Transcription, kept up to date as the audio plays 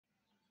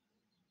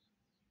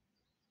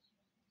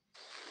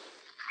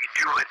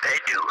Do what they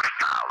do,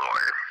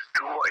 follower.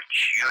 Do what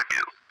you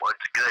do.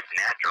 What's good,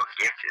 natural,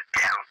 gifted,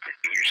 talented.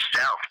 Be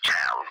yourself,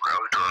 child. Grow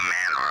to a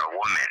man or a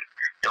woman.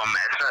 Don't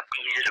mess up.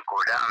 Easy to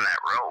go down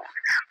that road.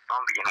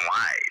 Bumpy and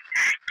wise.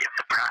 Get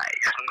the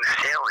prize. Smooth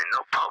sailing,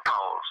 no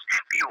po-pos.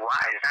 Be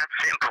wise, not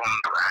simple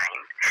and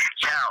blind.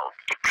 Child,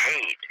 get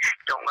paid.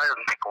 Don't let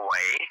them take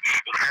away.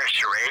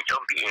 Incarcerate.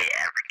 Don't be an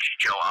average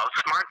Joe.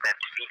 Outsmart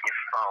that defeated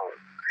foe.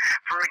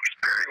 From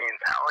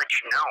experience, I'll let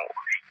you know.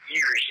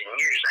 Years and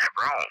years I've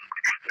roamed,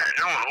 not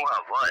knowing who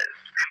I was.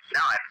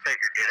 Now I've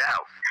figured it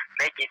out.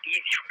 Make it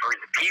easy for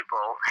the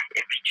people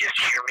if you just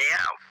hear me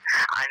out.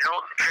 I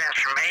know the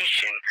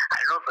transformation. I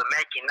know the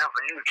making of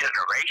a new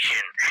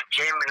generation.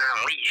 Jamming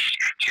unleashed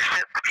to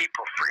set the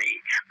people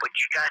free. But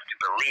you got to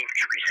believe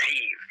to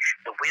receive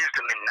the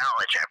wisdom and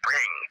knowledge I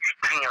bring.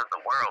 King of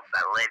the world,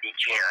 that Lady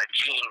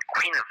Jean,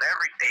 queen of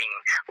everything.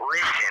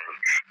 Listen,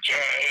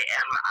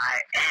 Jamin,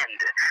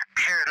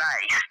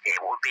 paradise it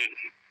will be.